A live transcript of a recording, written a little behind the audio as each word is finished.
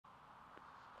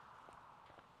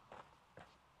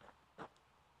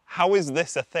How is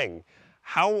this a thing?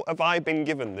 How have I been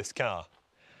given this car?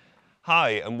 Hi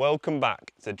and welcome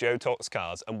back to Joe Talks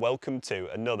Cars and welcome to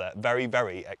another very,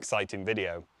 very exciting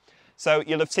video. So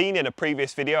you'll have seen in a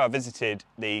previous video I visited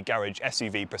the garage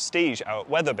SUV Prestige out at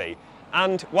Wetherby,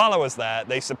 and while I was there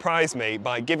they surprised me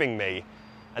by giving me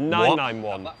a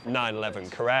 991 911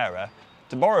 Carrera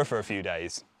to borrow for a few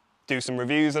days. Do some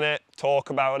reviews on it, talk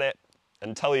about it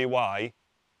and tell you why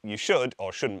you should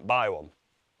or shouldn't buy one.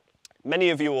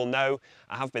 Many of you will know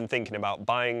I have been thinking about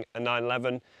buying a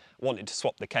 911, wanted to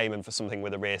swap the Cayman for something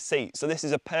with a rear seat, so this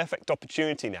is a perfect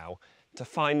opportunity now to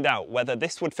find out whether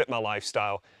this would fit my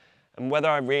lifestyle and whether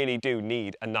I really do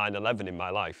need a 911 in my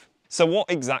life. So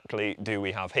what exactly do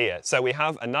we have here? So we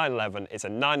have a 911, it's a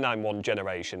 991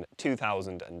 generation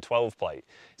 2012 plate.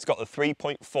 It's got the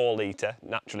 3.4 litre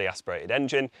naturally aspirated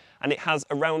engine and it has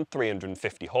around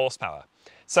 350 horsepower.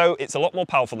 So it's a lot more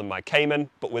powerful than my Cayman,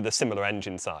 but with a similar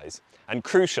engine size. And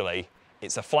crucially,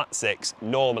 it's a flat six,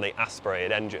 normally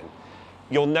aspirated engine.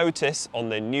 You'll notice on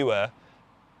the newer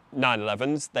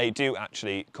 911s, they do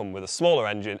actually come with a smaller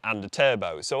engine and a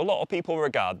turbo. So a lot of people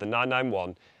regard the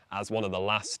 991 as one of the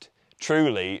last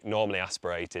truly normally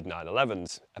aspirated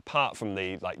 911s, apart from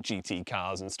the GT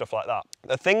cars and stuff like that.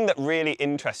 The thing that really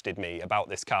interested me about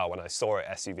this car when I saw it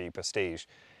SUV Prestige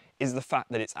is the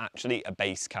fact that it's actually a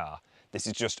base car. This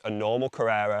is just a normal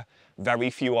Carrera, very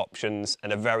few options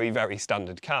and a very, very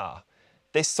standard car.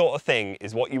 This sort of thing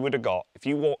is what you would have got if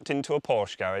you walked into a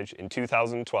Porsche garage in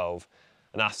 2012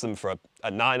 and asked them for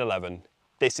a 911.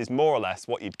 This is more or less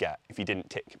what you'd get if you didn't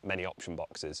tick many option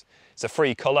boxes. It's a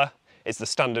free colour, it's the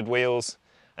standard wheels,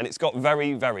 and it's got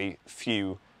very, very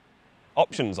few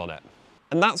options on it.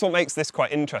 And that's what makes this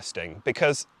quite interesting,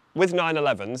 because with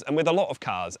 911s and with a lot of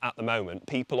cars at the moment,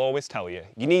 people always tell you,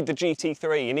 you need the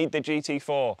GT3, you need the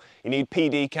GT4, you need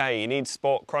PDK, you need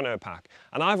Sport Chrono Pack.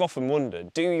 And I've often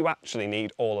wondered, do you actually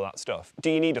need all of that stuff? Do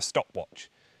you need a stopwatch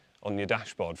on your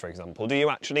dashboard, for example? Do you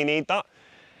actually need that?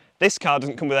 This car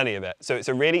doesn't come with any of it, so it's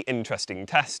a really interesting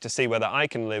test to see whether I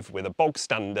can live with a bog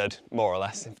standard, more or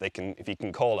less, if you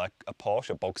can call a Porsche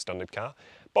a bog standard car,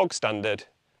 bog standard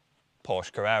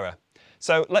Porsche Carrera.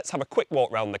 So let's have a quick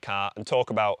walk around the car and talk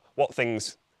about what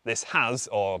things this has,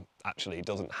 or actually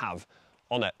doesn't have,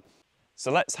 on it.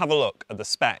 So let's have a look at the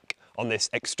spec on this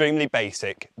extremely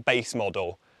basic base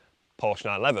model Porsche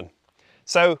 911.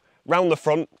 So round the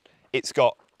front, it's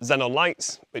got xenon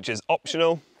lights, which is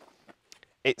optional.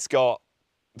 It's got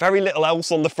very little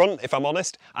else on the front, if I'm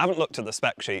honest. I haven't looked at the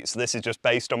spec sheet, so this is just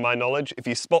based on my knowledge. If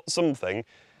you spot something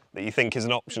that you think is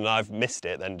an option and I've missed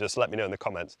it, then just let me know in the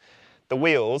comments. The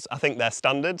wheels, I think they're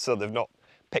standard, so they've not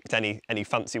picked any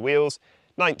fancy wheels.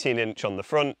 19-inch on the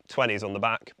front, 20s on the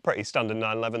back, pretty standard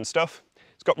 911 stuff.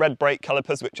 It's got red brake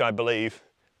calipers, which I believe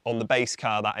on the base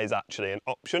car that is actually an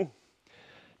option.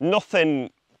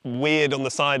 Nothing weird on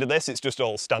the side of this, it's just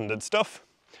all standard stuff.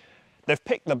 They've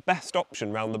picked the best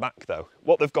option round the back though.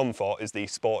 What they've gone for is the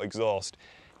sport exhaust.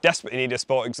 Desperately need a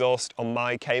sport exhaust on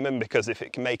my Cayman, because if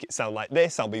it can make it sound like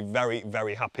this, I'll be very,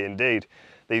 very happy indeed.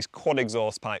 These quad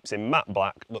exhaust pipes in matte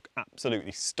black look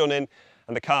absolutely stunning,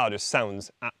 and the car just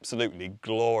sounds absolutely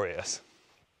glorious.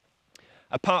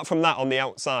 Apart from that, on the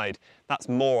outside, that's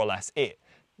more or less it.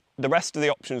 The rest of the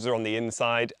options are on the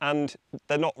inside, and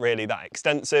they're not really that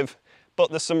extensive, but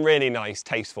there's some really nice,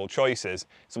 tasteful choices.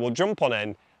 So we'll jump on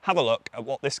in, have a look at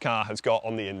what this car has got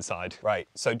on the inside. Right,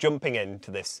 so jumping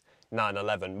into this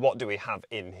 911, what do we have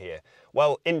in here?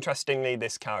 Well, interestingly,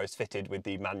 this car is fitted with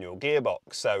the manual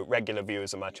gearbox, so regular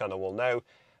viewers of my channel will know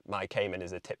my Cayman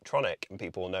is a Tiptronic and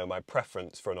people will know my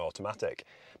preference for an automatic.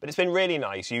 But it's been really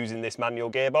nice using this manual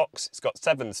gearbox. It's got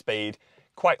 7-speed,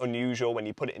 quite unusual when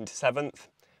you put it into 7th,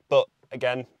 but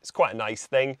again, it's quite a nice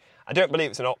thing. I don't believe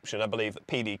it's an option, I believe that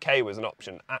PDK was an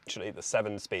option. Actually, the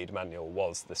 7-speed manual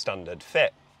was the standard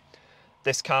fit.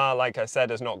 This car, like I said,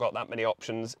 has not got that many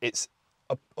options. It's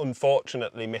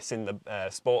unfortunately missing the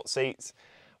sport seats.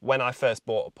 When I first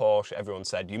bought a Porsche, everyone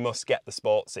said you must get the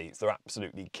sport seats, they're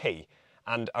absolutely key.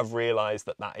 And I've realised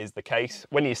that that is the case.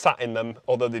 When you sat in them,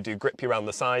 although they do grip you around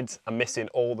the sides, I'm missing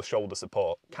all the shoulder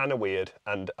support. Kind of weird,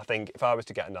 and I think if I was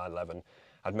to get a 911,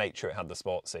 I'd make sure it had the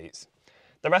sport seats.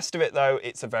 The rest of it though,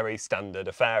 it's a very standard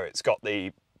affair. It's got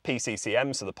the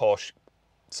PCCM, so the Porsche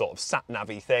sort of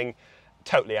sat-navy thing,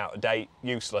 totally out of date,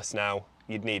 useless now.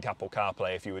 You'd need Apple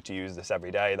CarPlay if you were to use this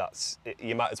every day.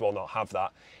 You might as well not have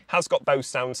that. Has got Bose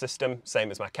sound system,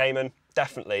 same as my Cayman.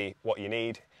 Definitely what you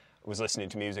need. I was listening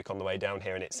to music on the way down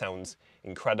here and it sounds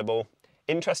incredible.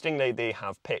 Interestingly, they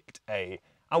have picked a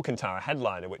Alcantara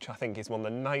headliner, which I think is one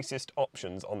of the nicest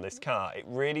options on this car. It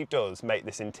really does make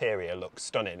this interior look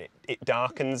stunning. It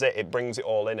darkens it, it brings it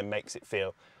all in and makes it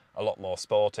feel a lot more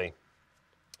sporty.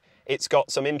 It's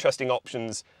got some interesting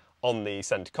options on the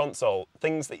centre console,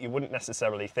 things that you wouldn't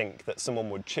necessarily think that someone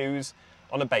would choose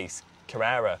on a base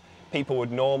Carrera. People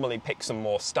would normally pick some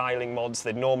more styling mods,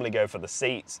 they'd normally go for the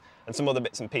seats and some other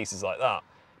bits and pieces like that,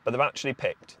 but they've actually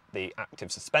picked the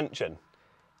active suspension.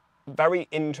 Very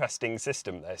interesting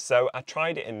system this. So I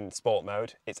tried it in sport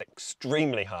mode, it's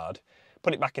extremely hard,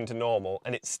 put it back into normal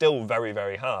and it's still very,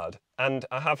 very hard. And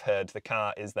I have heard the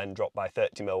car is then dropped by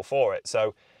 30mm for it.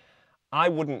 So I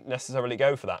wouldn't necessarily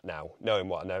go for that now, knowing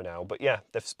what I know now. But yeah,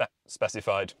 they've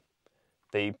specified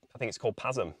I think it's called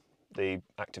PASM, the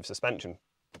active suspension.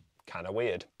 Kind of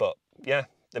weird, but yeah,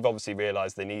 they've obviously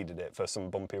realised they needed it for some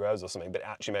bumpy roads or something, but it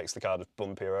actually makes the car just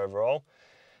bumpier overall.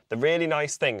 The really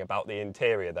nice thing about the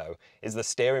interior though is the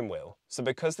steering wheel. So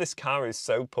because this car is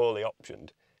so poorly optioned,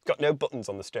 it's got no buttons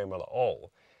on the steering wheel at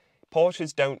all.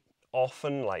 Porsches don't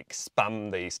often like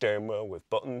spam the steering wheel with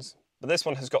buttons, but this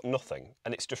one has got nothing,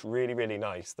 and it's just really, really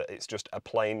nice that it's just a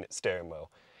plain steering wheel.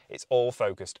 It's all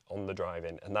focused on the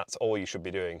driving, and that's all you should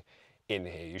be doing in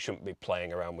here. You shouldn't be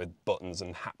playing around with buttons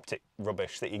and haptic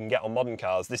rubbish that you can get on modern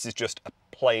cars. This is just a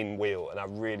plain wheel, and I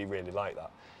really, really like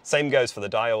that. Same goes for the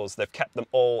dials. They've kept them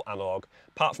all analog,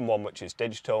 apart from one which is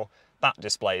digital. That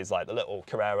displays like the little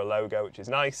Carrera logo, which is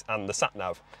nice, and the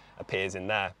sat-nav appears in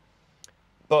there.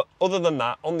 But other than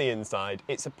that, on the inside,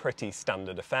 it's a pretty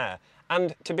standard affair.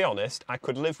 And to be honest, I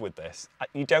could live with this.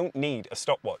 You don't need a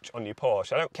stopwatch on your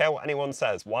Porsche. I don't care what anyone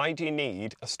says. Why do you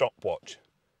need a stopwatch?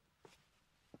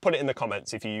 Put it in the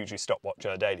comments if you use your stopwatch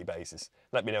on a daily basis.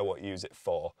 Let me know what you use it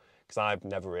for, because I've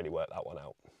never really worked that one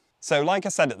out. So like I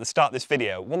said at the start of this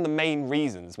video, one of the main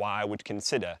reasons why I would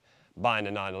consider buying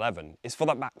a 911 is for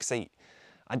that back seat.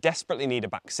 I desperately need a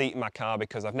back seat in my car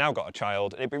because I've now got a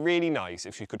child, and it'd be really nice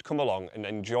if she could come along and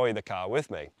enjoy the car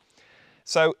with me.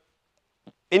 So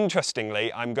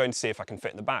interestingly, I'm going to see if I can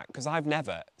fit in the back, because I've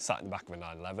never sat in the back of a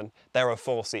 911. They're a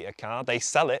 4-seater car. They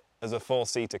sell it as a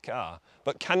 4-seater car.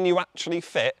 But can you actually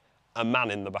fit a man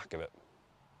in the back of it?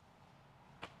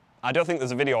 I don't think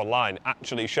there's a video online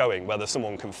actually showing whether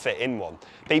someone can fit in one.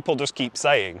 People just keep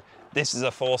saying, this is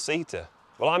a 4-seater.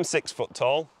 Well, I'm 6 foot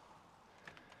tall.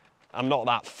 I'm not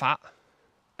that fat.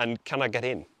 And can I get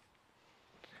in?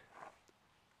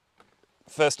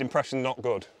 First impression, not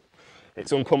good.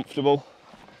 It's uncomfortable.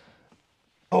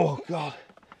 Oh God,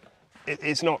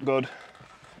 it's not good.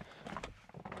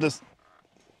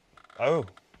 Oh,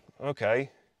 okay.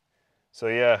 So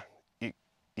yeah,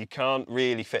 you can't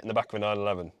really fit in the back of a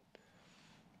 911.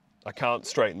 I can't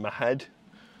straighten my head.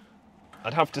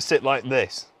 I'd have to sit like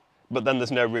this, but then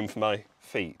there's no room for my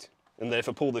feet. And then if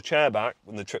I pull the chair back,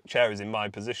 when the chair is in my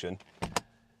position,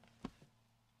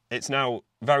 it's now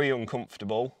very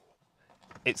uncomfortable.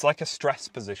 It's like a stress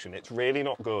position. It's really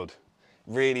not good.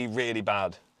 Really, really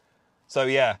bad. So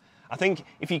yeah, I think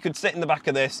if you could sit in the back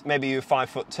of this, maybe you're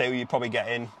 5'2", you'd probably get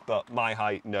in, but my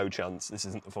height, no chance. This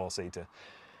isn't the 4-seater.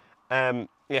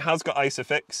 It has got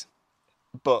ISOFIX,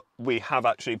 but we have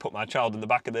actually put my child in the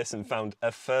back of this and found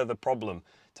a further problem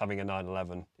to having a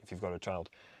 911 if you've got a child.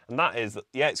 And that is that,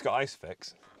 yeah, it's got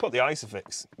ISOFIX. Put the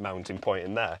ISOFIX mounting point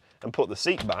in there and put the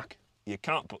seat back. You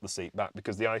can't put the seat back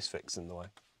because the ISOFIX is in the way.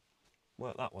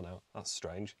 Work that one out, that's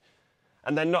strange.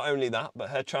 And then not only that, but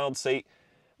her child seat,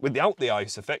 without the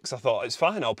ISOFIX, I thought, it's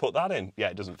fine, I'll put that in. Yeah,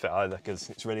 it doesn't fit either because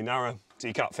it's really narrow, so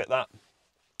you can't fit that.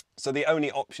 So the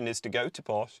only option is to go to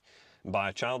Porsche and buy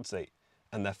a child seat,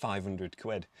 and they're 500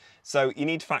 quid. So you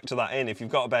need to factor that in. If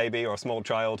you've got a baby or a small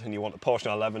child and you want a Porsche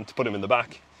 911 to put him in the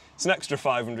back, it's an extra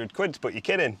 500 quid to put your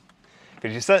kid in.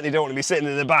 Because you certainly don't want to be sitting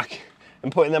in the back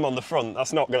and putting them on the front.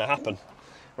 That's not going to happen.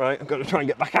 Right, I've got to try and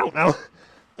get back out now.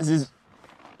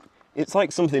 It's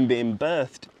like something being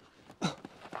birthed.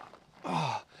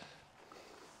 Oh.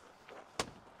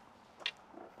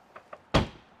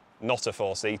 Not a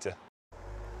 4-seater.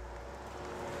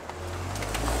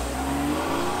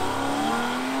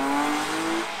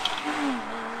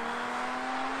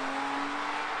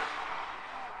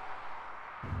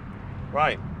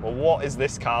 Right, well, what is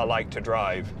this car like to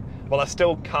drive? Well, I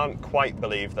still can't quite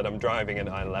believe that I'm driving a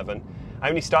 911. I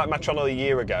only started my channel a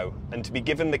year ago, and to be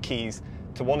given the keys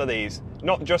to one of these,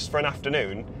 not just for an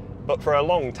afternoon, but for a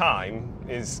long time,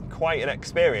 is quite an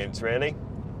experience, really.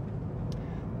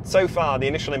 So far, the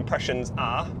initial impressions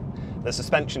are the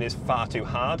suspension is far too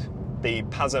hard. The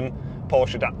PASM,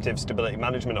 Porsche Adaptive Stability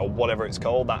Management, or whatever it's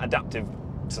called, that adaptive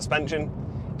suspension,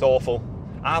 it's awful.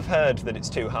 I've heard that it's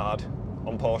too hard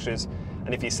on Porsches,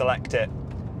 and if you select it,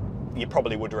 you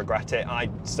probably would regret it. I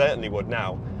certainly would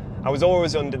now. I was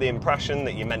always under the impression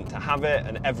that you're meant to have it,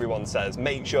 and everyone says,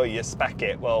 make sure you spec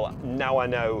it. Well, now I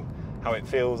know how it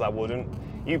feels, I wouldn't.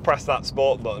 You press that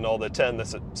sport button or they turn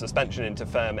the suspension into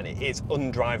firm and it is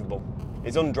undrivable.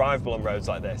 It's undrivable on roads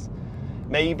like this.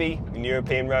 Maybe in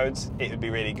European roads it would be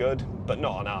really good, but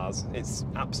not on ours. It's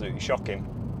absolutely shocking.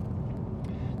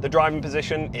 The driving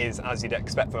position is as you'd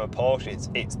expect from a Porsche.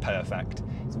 It's perfect.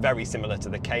 It's very similar to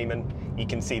the Cayman. You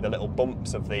can see the little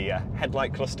bumps of the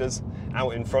headlight clusters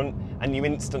out in front, and you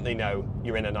instantly know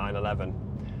you're in a 911.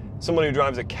 Someone who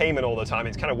drives a Cayman all the time,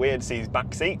 it's kind of weird to see his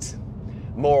back seats.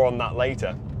 More on that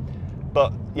later.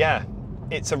 But yeah,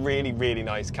 it's a really, really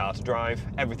nice car to drive.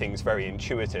 Everything's very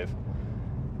intuitive.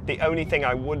 The only thing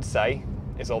I would say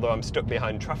is, although I'm stuck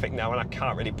behind traffic now and I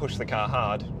can't really push the car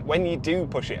hard, when you do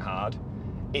push it hard,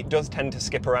 it does tend to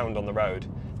skip around on the road.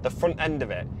 The front end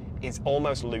of it is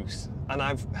almost loose, and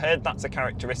I've heard that's a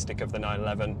characteristic of the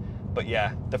 911, but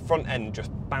yeah, the front end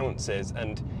just bounces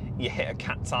and you hit a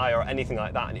cat's eye or anything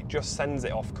like that and it just sends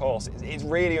it off course. It's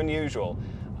really unusual.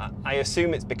 I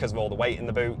assume it's because of all the weight in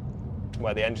the boot,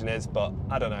 where the engine is, but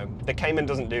I don't know. The Cayman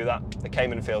doesn't do that. The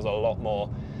Cayman feels a lot more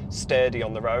sturdy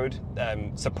on the road.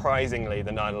 Surprisingly,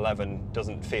 the 911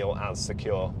 doesn't feel as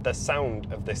secure. The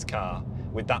sound of this car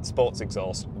with that sports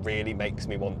exhaust really makes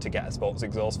me want to get a sports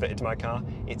exhaust fitted to my car.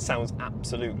 It sounds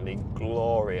absolutely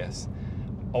glorious.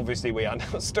 Obviously we are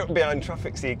now stuck behind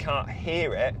traffic so you can't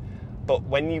hear it, but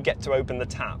when you get to open the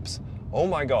taps, oh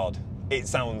my God, it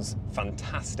sounds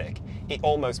fantastic. It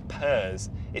almost purrs.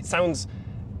 It sounds,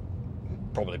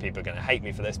 probably people are going to hate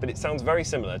me for this, but it sounds very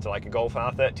similar to like a Golf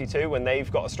R32 when they've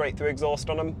got a straight through exhaust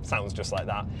on them. Sounds just like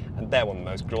that, and they're one of the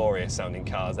most glorious sounding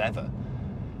cars ever.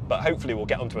 But hopefully we'll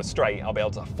get onto a straight, I'll be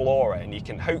able to floor it and you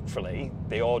can hopefully,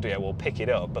 the audio will pick it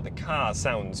up, but the car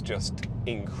sounds just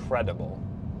incredible.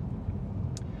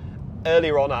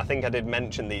 Earlier on I think I did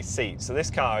mention these seats, so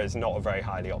this car is not a very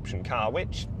highly optioned car,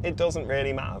 which it doesn't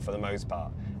really matter for the most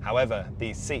part. However,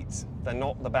 these seats, they're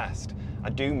not the best. I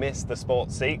do miss the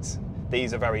sports seats.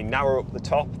 These are very narrow up the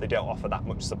top, they don't offer that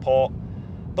much support,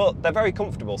 but they're very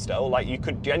comfortable still. Like, you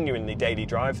could genuinely daily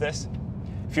drive this.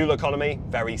 Fuel economy,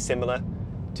 very similar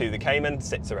to the Cayman,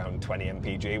 sits around 20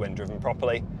 mpg when driven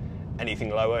properly.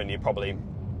 Anything lower and you're probably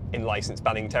in license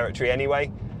banning territory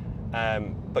anyway.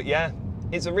 But yeah,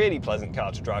 it's a really pleasant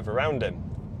car to drive around in.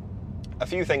 A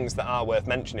few things that are worth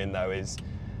mentioning though is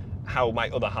how my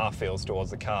other half feels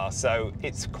towards the car. So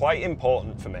it's quite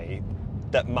important for me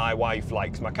that my wife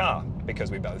likes my car,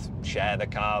 because we both share the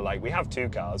car. Like, we have two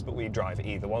cars, but we drive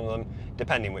either one of them,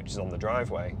 depending which is on the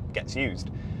driveway, gets used.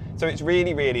 So it's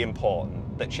really, really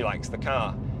important that she likes the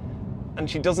car. And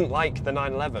she doesn't like the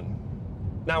 911.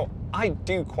 Now, I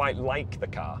do quite like the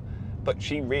car, but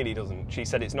she really doesn't. She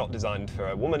said it's not designed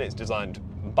for a woman, it's designed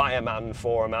by a man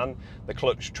for a man. The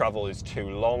clutch travel is too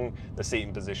long, the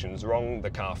seating position's wrong, the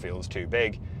car feels too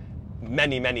big,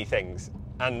 many, many things.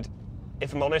 And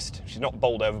if I'm honest, she's not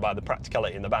bowled over by the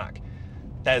practicality in the back.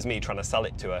 There's me trying to sell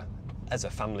it to her as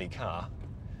a family car.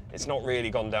 It's not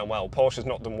really gone down well. Porsche's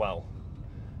not done well.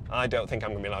 I don't think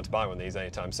I'm going to be allowed to buy one of these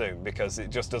anytime soon because it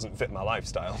just doesn't fit my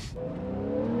lifestyle.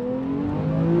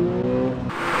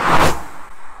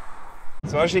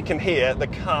 So as you can hear, the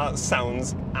car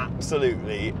sounds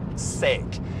absolutely sick.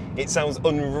 It sounds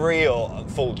unreal at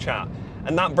full chat.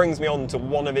 And that brings me on to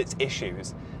one of its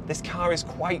issues. This car is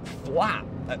quite flat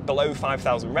at below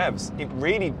 5,000 revs. It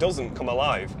really doesn't come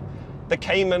alive. The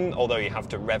Cayman, although you have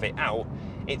to rev it out,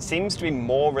 it seems to be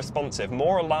more responsive,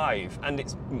 more alive, and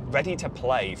it's ready to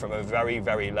play from a very,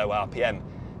 very low RPM.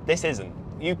 This isn't.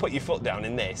 You put your foot down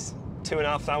in this,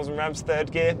 2,500 revs,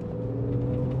 third gear,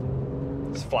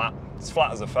 it's flat. It's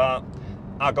flat as a fart.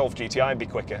 Our Golf GTI would be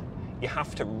quicker. You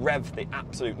have to rev the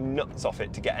absolute nuts off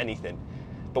it to get anything.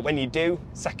 But when you do,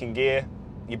 second gear,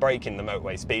 you're breaking the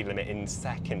motorway speed limit in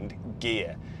second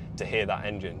gear to hear that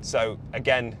engine. So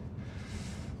again,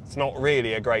 it's not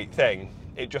really a great thing.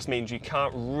 It just means you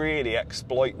can't really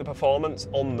exploit the performance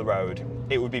on the road.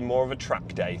 It would be more of a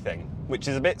track day thing, which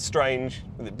is a bit strange.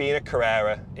 With it being a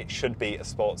Carrera, it should be a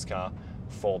sports car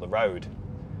for the road.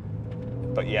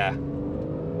 But yeah,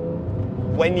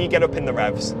 when you get up in the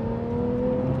revs,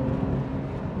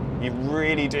 you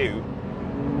really do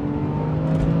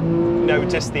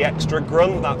notice the extra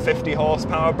grunt that 50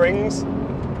 horsepower brings,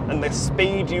 and the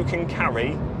speed you can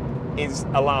carry is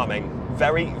alarming.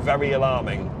 Very, very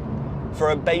alarming.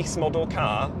 For a base model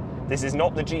car, this is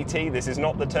not the GT, this is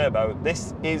not the turbo,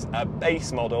 this is a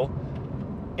base model.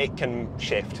 It can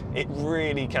shift, it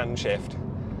really can shift,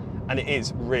 and it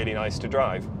is really nice to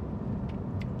drive.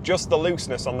 Just the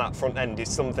looseness on that front end is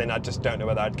something I just don't know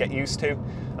whether I'd get used to.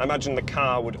 I imagine the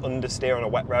car would understeer on a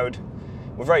wet road.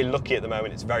 We're very lucky at the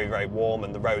moment, it's very, very warm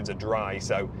and the roads are dry,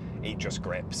 so it just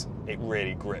grips. it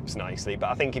really grips nicely. But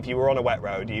I think if you were on a wet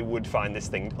road, you would find this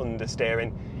thing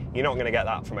understeering. You're not going to get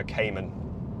that from a Cayman.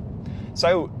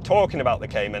 So talking about the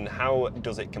Cayman, how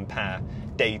does it compare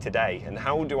day to day? And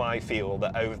how do I feel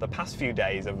that over the past few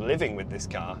days of living with this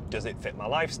car, does it fit my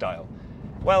lifestyle?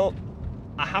 Well,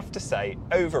 I have to say,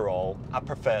 overall, I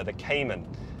prefer the Cayman.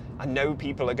 I know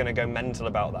people are going to go mental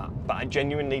about that, but I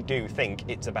genuinely do think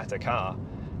it's a better car.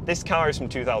 This car is from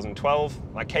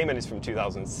 2012, my Cayman is from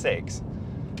 2006,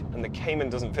 and the Cayman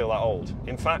doesn't feel that old.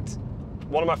 In fact,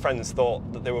 one of my friends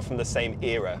thought that they were from the same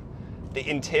era. The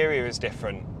interior is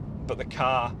different, but the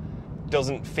car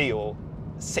doesn't feel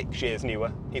 6 years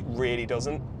newer. It really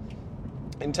doesn't.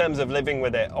 In terms of living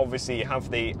with it, obviously you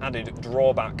have the added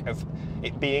drawback of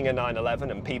it being a 911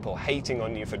 and people hating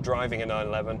on you for driving a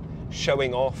 911,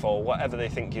 showing off or whatever they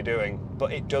think you're doing,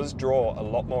 but it does draw a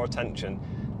lot more attention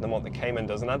than what the Cayman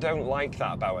does, and I don't like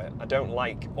that about it. I don't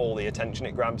like all the attention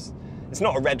it grabs. It's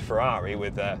not a red Ferrari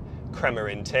with a crema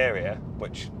interior,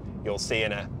 which you'll see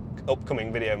in an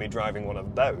upcoming video of me driving one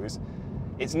of those.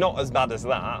 It's not as bad as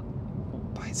that,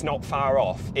 but it's not far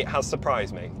off. It has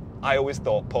surprised me. I always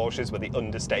thought Porsches were the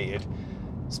understated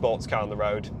sports car on the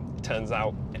road. It turns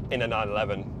out in a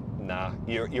 911, nah,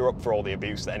 you're up for all the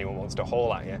abuse that anyone wants to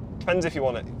haul at you. Depends if you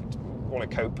want to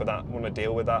cope with that, want to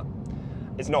deal with that.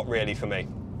 It's not really for me.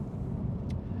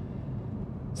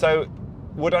 So,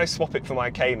 would I swap it for my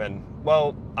Cayman?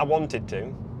 Well, I wanted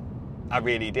to. I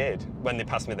really did. When they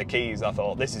passed me the keys, I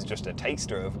thought this is just a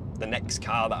taster of the next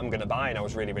car that I'm going to buy, and I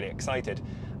was really, really excited.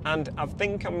 And I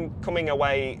think I'm coming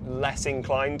away less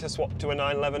inclined to swap to a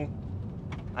 911.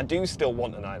 I do still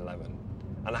want a 911,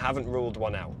 and I haven't ruled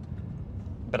one out.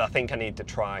 But I think I need to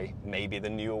try maybe the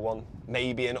newer one,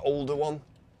 maybe an older one.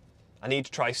 I need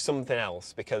to try something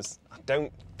else, because I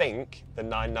don't think the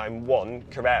 991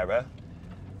 Carrera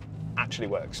actually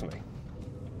works for me.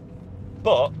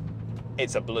 But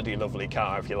it's a bloody lovely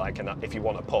car if you like, if you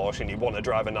want a Porsche and you want to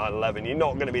drive a 911, you're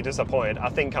not going to be disappointed. I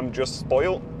think I'm just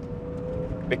spoiled,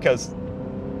 because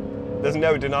there's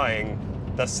no denying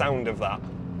the sound of that.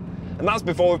 And that's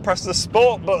before we press the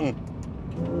sport button.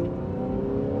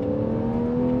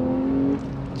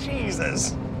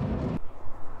 Jesus.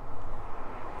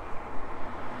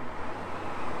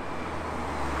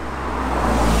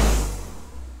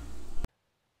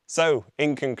 So,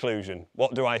 in conclusion,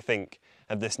 what do I think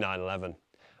of this 911?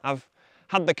 I've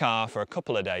had the car for a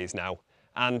couple of days now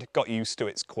and got used to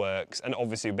its quirks, and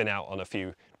obviously been out on a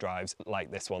few drives like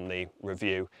this one, the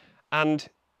review. And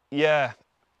yeah,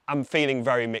 I'm feeling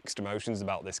very mixed emotions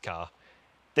about this car.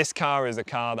 This car is a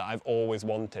car that I've always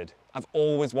wanted. I've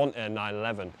always wanted a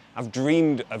 911. I've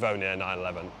dreamed of owning a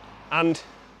 911. And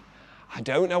I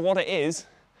don't know what it is,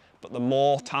 but the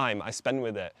more time I spend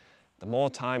with it, the more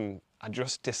time I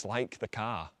just dislike the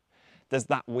car. There's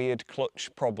that weird clutch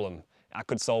problem. I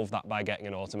could solve that by getting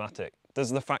an automatic.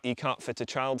 There's the fact you can't fit a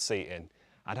child seat in.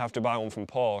 I'd have to buy one from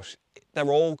Porsche.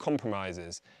 They're all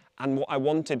compromises. And what I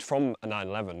wanted from a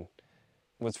 911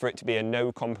 was for it to be a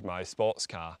no compromise sports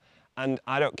car. And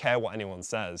I don't care what anyone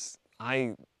says.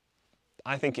 I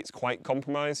think it's quite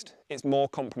compromised. It's more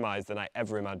compromised than I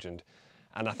ever imagined.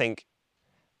 And I think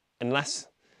unless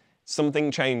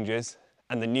something changes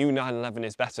and the new 911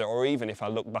 is better, or even if I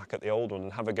look back at the old one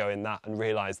and have a go in that and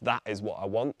realise that is what I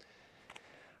want,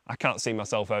 I can't see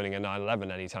myself owning a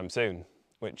 911 anytime soon,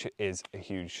 which is a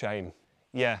huge shame.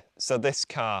 Yeah, so this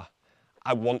car,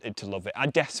 I wanted to love it. I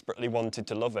desperately wanted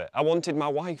to love it. I wanted my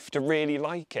wife to really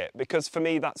like it, because for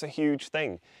me that's a huge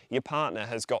thing. Your partner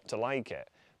has got to like it,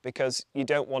 because you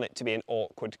don't want it to be an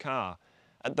awkward car.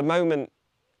 At the moment,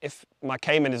 if my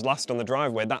Cayman is last on the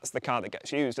driveway, that's the car that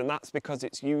gets used, and that's because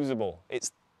it's usable.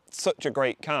 It's such a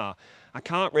great car. I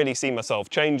can't really see myself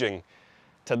changing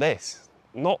to this.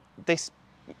 Not this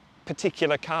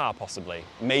particular car, possibly.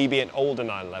 Maybe an older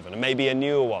 911, and maybe a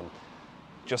newer one.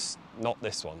 Just not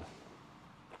this one.